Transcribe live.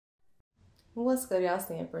What's good, y'all? It's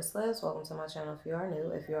TheeEmpressLives. Welcome to my channel if you are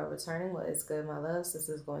new. If you are returning, what is good, my loves? This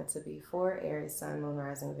is going to be for Aries, Sun, Moon,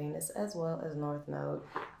 Rising, Venus, as well as North Node.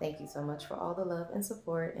 Thank you so much for all the love and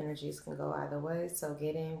support. Energies can go either way, so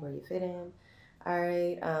get in where you fit in. All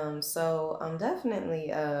right, so I'm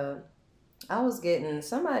definitely, I was getting,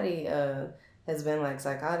 somebody has been like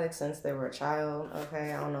psychotic since they were a child,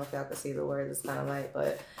 okay? I don't know if y'all can see the words, it's kind of light,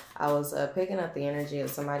 but I was picking up the energy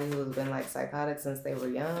of somebody who has been like psychotic since they were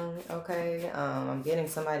young, okay? I'm getting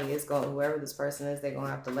somebody is going, whoever this person is, they're going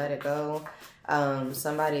to have to let it go.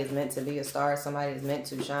 Somebody is meant to be a star, somebody is meant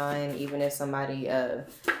to shine, even if somebody, yeah,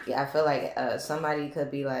 I feel like somebody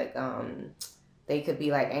could be like, they could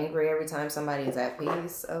be like angry every time somebody is at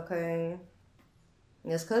peace, okay?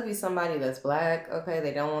 This could be somebody that's black, okay?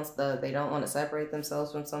 They don't want to separate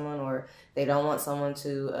themselves from someone, or they don't want someone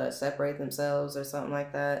to separate themselves or something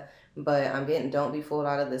like that. But I'm getting, don't be fooled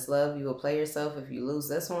out of this love. You will play yourself if you lose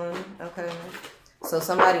this one, okay? So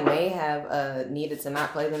somebody may have needed to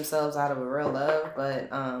not play themselves out of a real love,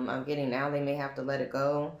 but I'm getting now they may have to let it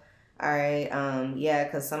go. All right, yeah,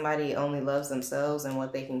 because somebody only loves themselves and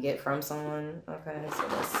what they can get from someone. Okay, so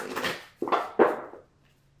let's see.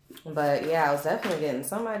 But yeah, I was definitely getting,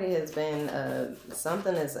 somebody has been,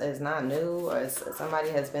 something is not new, or somebody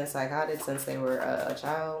has been psychotic since they were a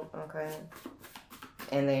child, okay?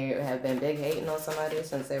 And they have been big hating on somebody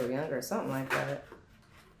since they were younger, something like that.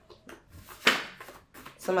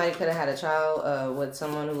 Somebody could have had a child with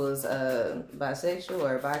someone who was bisexual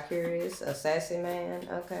or bi-curious, a sassy man,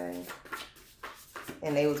 okay?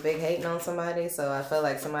 And they was big hating on somebody, so I felt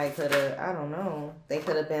like somebody could have, I don't know, they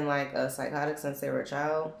could have been like a psychotic since they were a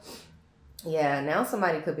child. Yeah, now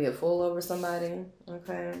somebody could be a fool over somebody,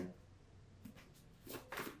 okay?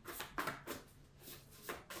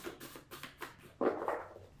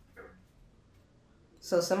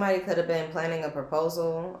 So somebody could have been planning a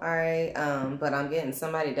proposal, all right? But I'm getting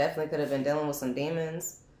somebody definitely could have been dealing with some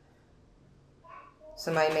demons.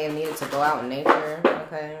 Somebody may have needed to go out in nature,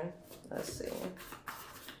 okay? Let's see.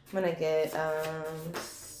 I'm gonna get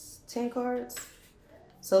 10 cards.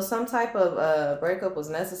 So some type of breakup was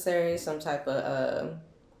necessary, some type of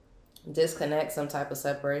disconnect, some type of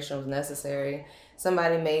separation was necessary.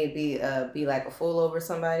 Somebody may be like a fool over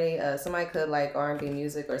somebody. Somebody could like R&B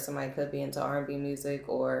music, or somebody could be into R&B music,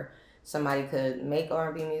 or somebody could make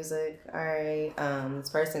R&B music. All right, this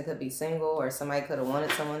person could be single, or somebody could have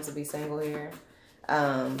wanted someone to be single here.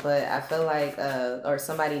 But I feel like, or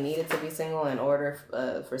somebody needed to be single in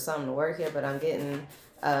order for something to work here. But I'm getting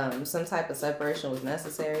some type of separation was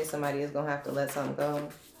necessary. Somebody is gonna have to let something go.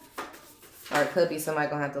 Or it could be somebody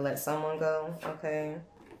gonna have to let someone go, okay?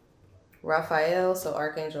 Raphael, so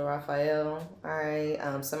Archangel Raphael. All right,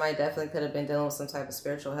 somebody definitely could have been dealing with some type of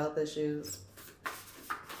spiritual health issues.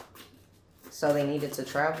 So they needed to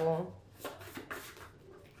travel.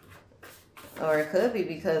 Or it could be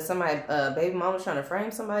because somebody, baby mama was trying to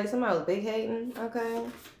frame somebody. Somebody was big hating, okay?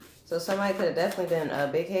 So somebody could have definitely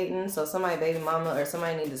been big hating. So somebody, baby mama, or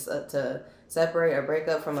somebody needed to separate or break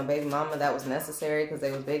up from a baby mama. That was necessary because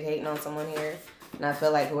they was big hating on someone here. And I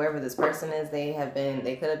feel like whoever this person is, they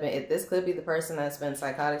could have been, this could be the person that's been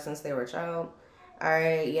psychotic since they were a child. All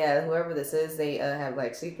right, yeah, whoever this is, they have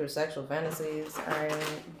like secret sexual fantasies. All right.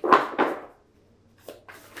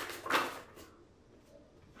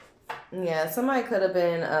 Yeah, somebody could have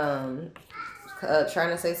been trying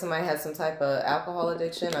to say somebody has some type of alcohol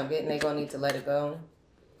addiction. I'm getting they gonna need to let it go.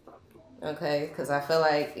 Okay, because I feel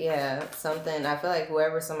like, yeah, I feel like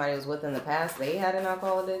whoever somebody was with in the past, they had an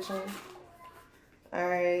alcohol addiction. All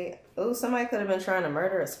right. Oh, somebody could have been trying to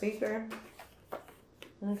murder a speaker.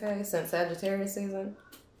 Okay, since Sagittarius season.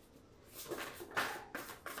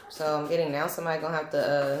 So I'm getting now somebody gonna have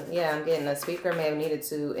to, yeah, I'm getting a speaker may have needed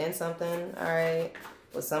to end something, all right,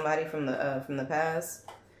 with somebody from the past.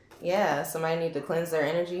 Yeah, somebody need to cleanse their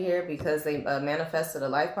energy here because they manifested a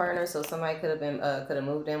life partner. So somebody could have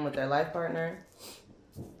moved in with their life partner.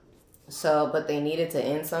 So, but they needed to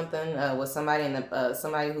end something with somebody in the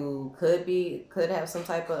somebody who could have some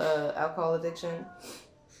type of alcohol addiction.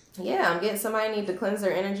 Yeah, I'm getting somebody need to cleanse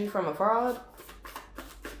their energy from a fraud.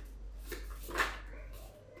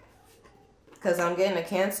 Because I'm getting a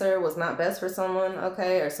Cancer was not best for someone,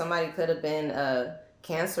 okay? Or somebody could have been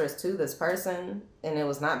cancerous to this person, and it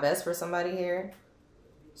was not best for somebody here.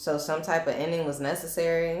 So some type of ending was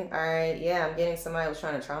necessary. All right, yeah, I'm getting somebody was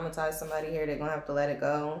trying to traumatize somebody here. They're going to have to let it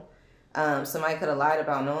go. Somebody could have lied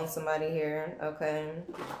about knowing somebody here, okay?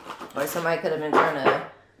 Or somebody could have been trying to,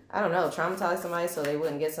 I don't know, traumatize somebody so they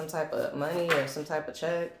wouldn't get some type of money or some type of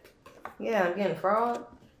check. Yeah, I'm getting fraud.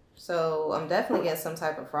 So I'm definitely getting some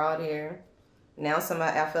type of fraud here. Now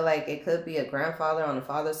somebody, I feel like it could be a grandfather on the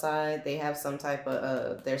father's side. They have some type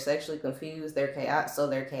of, they're sexually confused. They're chaotic, so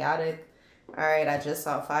they're chaotic. All right, I just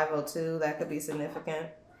saw 502. That could be significant.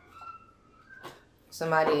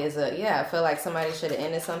 Somebody is I feel like somebody should have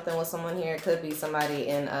ended something with someone here. It could be somebody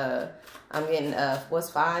in, I'm getting, what's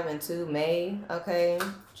 5 and 2? May, okay,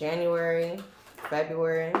 January,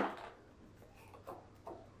 February.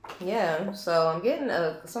 Yeah, so I'm getting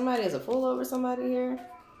somebody is a fool over somebody here.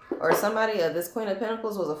 Or somebody, this Queen of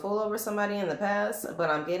Pentacles was a fool over somebody in the past. But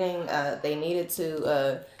I'm getting, they needed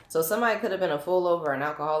to, so somebody could have been a fool over an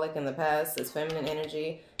alcoholic in the past. It's feminine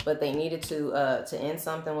energy. But they needed to end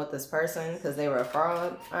something with this person because they were a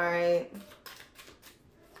fraud. All right.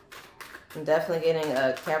 I'm definitely getting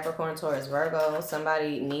a Capricorn, Taurus, Virgo.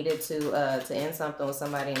 Somebody needed to end something with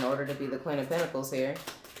somebody in order to be the Queen of Pentacles here.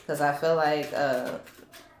 Because I feel like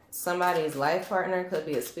somebody's life partner could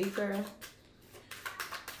be a speaker.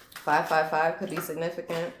 555 could be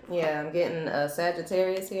significant. Yeah, I'm getting a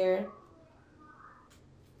Sagittarius here.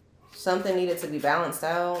 Something needed to be balanced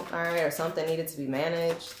out, all right, or something needed to be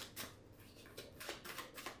managed.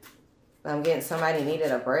 I'm getting somebody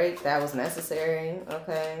needed a break. That was necessary,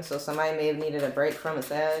 okay? So somebody may have needed a break from a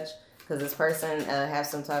Sag because this person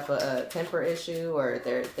has some type of temper issue or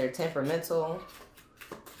they're temperamental.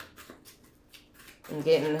 I'm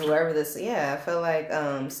getting whoever this, I feel like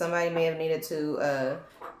somebody may have needed to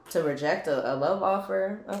reject a love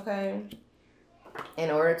offer, okay, in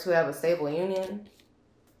order to have a stable union.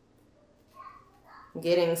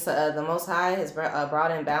 Getting the Most High has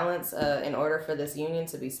brought in balance in order for this union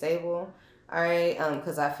to be stable. All right,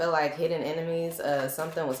 because I feel like hidden enemies,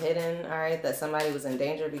 something was hidden, all right, that somebody was in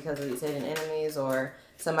danger because of these hidden enemies, or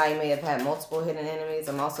somebody may have had multiple hidden enemies.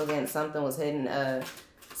 I'm also getting something was hidden.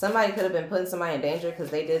 Somebody could have been putting somebody in danger because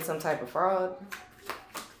they did some type of fraud.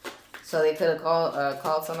 So they could have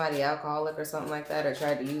called somebody alcoholic or something like that, or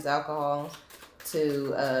tried to use alcohol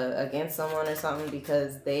to against someone or something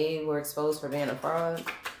because they were exposed for being a fraud.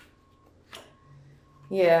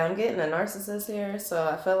 Yeah, I'm getting a narcissist here, so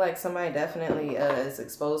I feel like somebody definitely is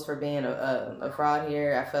exposed for being a fraud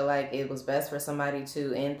here. I feel like it was best for somebody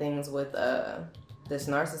to end things with this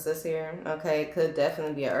narcissist here. Okay, it could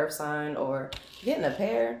definitely be an earth sign or getting a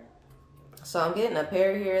pair. So I'm getting a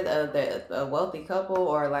pair here, a wealthy couple,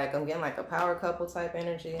 or like I'm getting like a power couple type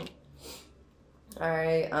energy. All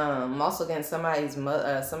right, I'm also getting somebody's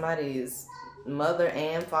mother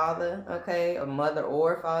and father, okay, or mother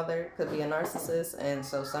or father could be a narcissist, and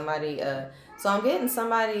so somebody, so I'm getting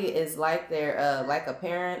somebody is like they're like a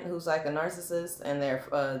parent who's like a narcissist, and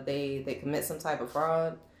they commit some type of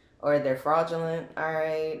fraud, or they're fraudulent. All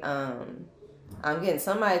right, I'm getting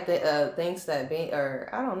somebody that thinks that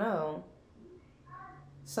I don't know.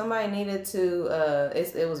 Somebody needed to,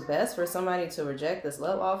 it was best for somebody to reject this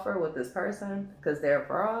love offer with this person because they're a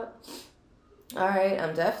fraud. All right,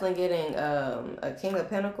 I'm definitely getting a King of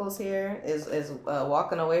Pentacles here is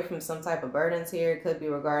walking away from some type of burdens here. It could be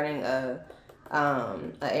regarding a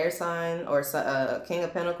air sign, or King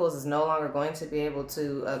of Pentacles is no longer going to be able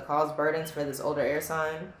to cause burdens for this older air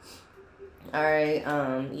sign. All right,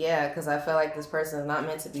 yeah, because I feel like this person is not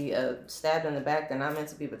meant to be stabbed in the back. They're not meant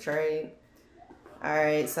to be betrayed. All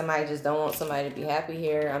right, somebody just don't want somebody to be happy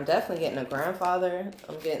here. I'm definitely getting a grandfather.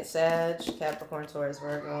 I'm getting Sag, Capricorn, Taurus,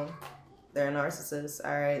 Virgo. They're a narcissist,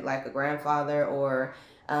 all right, like a grandfather, or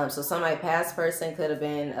so somebody past person could have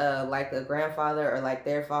been like a grandfather or like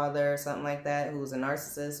their father or something like that who's a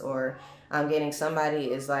narcissist, or I'm getting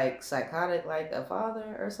somebody is like psychotic like a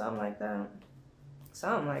father or something like that.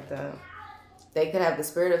 Something like that. They could have the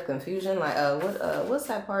spirit of confusion, like what's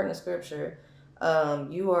that part in the scripture?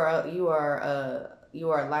 You are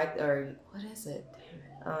like, or what is it?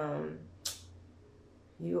 Damn it.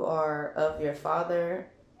 You are of your father,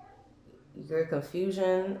 your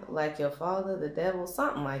confusion like your father, the devil,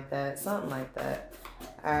 something like that. Something like that.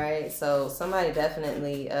 All right. So somebody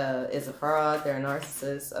definitely is a fraud. They're a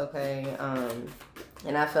narcissist. Okay.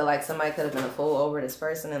 And I feel like somebody could have been a fool over this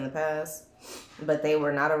person in the past, but they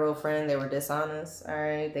were not a real friend. They were dishonest. All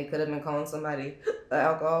right. They could have been calling somebody an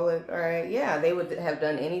alcoholic. All right. Yeah. They would have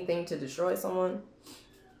done anything to destroy someone.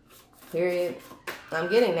 Period.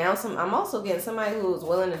 I'm also getting somebody who's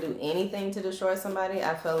willing to do anything to destroy somebody.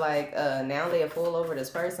 I feel like now they are full over this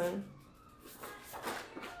person.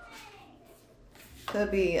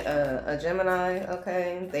 Could be a Gemini.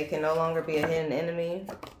 Okay. They can no longer be a hidden enemy.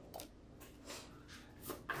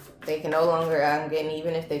 They can no longer, I'm getting,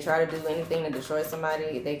 even if they try to do anything to destroy somebody,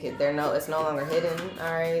 it's no longer hidden,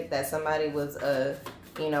 all right, that somebody was, an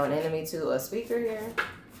enemy to a speaker here.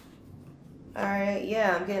 All right,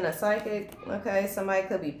 yeah, I'm getting a psychic. Okay, somebody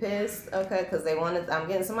could be pissed. Okay, because they wanted. I'm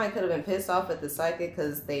getting somebody could have been pissed off at the psychic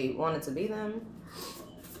because they wanted to be them.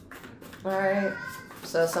 All right,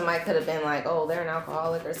 so somebody could have been like, oh, they're an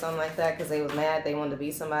alcoholic or something like that because they was mad. They wanted to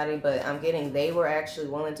be somebody, but I'm getting they were actually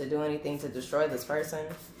willing to do anything to destroy this person.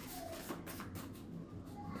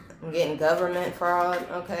 I'm getting government fraud,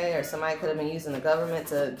 okay, or somebody could have been using the government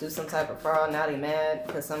to do some type of fraud. Now they mad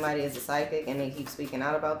because somebody is a psychic and they keep speaking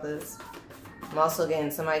out about this. I'm also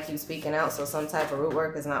getting somebody keeps speaking out, so some type of root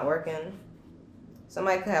work is not working.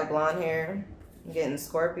 Somebody could have blonde hair. I'm getting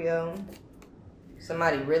Scorpio.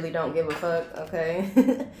 Somebody really don't give a fuck,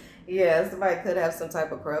 okay? Yeah, somebody could have some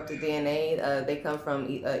type of corrupted DNA. They come from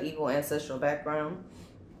evil ancestral background.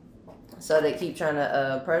 So they keep trying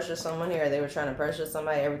to pressure someone here. They were trying to pressure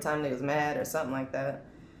somebody every time they was mad or something like that.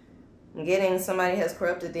 I'm getting somebody has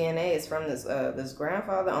corrupted DNA. It's from this this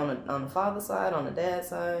grandfather on the father's side, on the dad's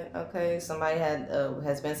side. Okay, somebody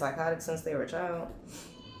has been psychotic since they were a child.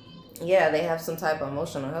 Yeah, they have some type of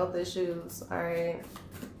emotional health issues. All right.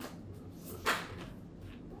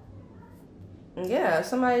 Yeah,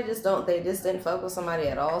 somebody they just didn't fuck with somebody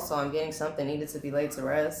at all. So I'm getting something needed to be laid to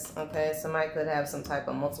rest. Okay, somebody could have some type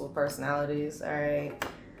of multiple personalities. All right.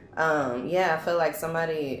 Yeah, I feel like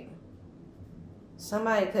somebody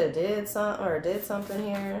could have did something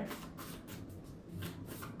here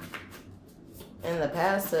in the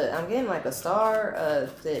past. I'm getting like a star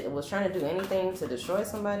that was trying to do anything to destroy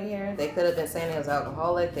somebody here. They could have been saying he was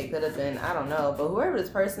alcoholic. They could have been, I don't know. But whoever this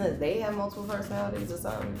person is, they have multiple personalities or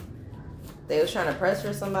something. They was trying to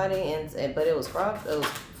pressure somebody, but it was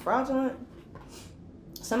fraudulent.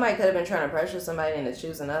 Somebody could have been trying to pressure somebody into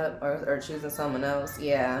choosing up or choosing someone else.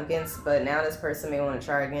 Yeah, I'm getting, but now this person may want to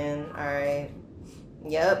try again. All right.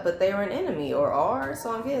 Yep, but they were an enemy or are.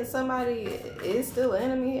 So I'm getting somebody is still an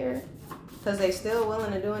enemy here because they still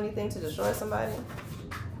willing to do anything to destroy somebody.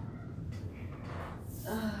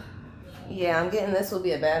 Yeah, I'm getting this will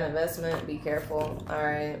be a bad investment. Be careful. All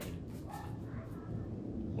right.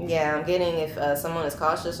 Yeah, I'm getting if someone is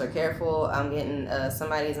cautious or careful, I'm getting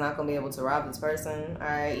somebody's not going to be able to rob this person. All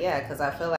right, yeah, because I feel like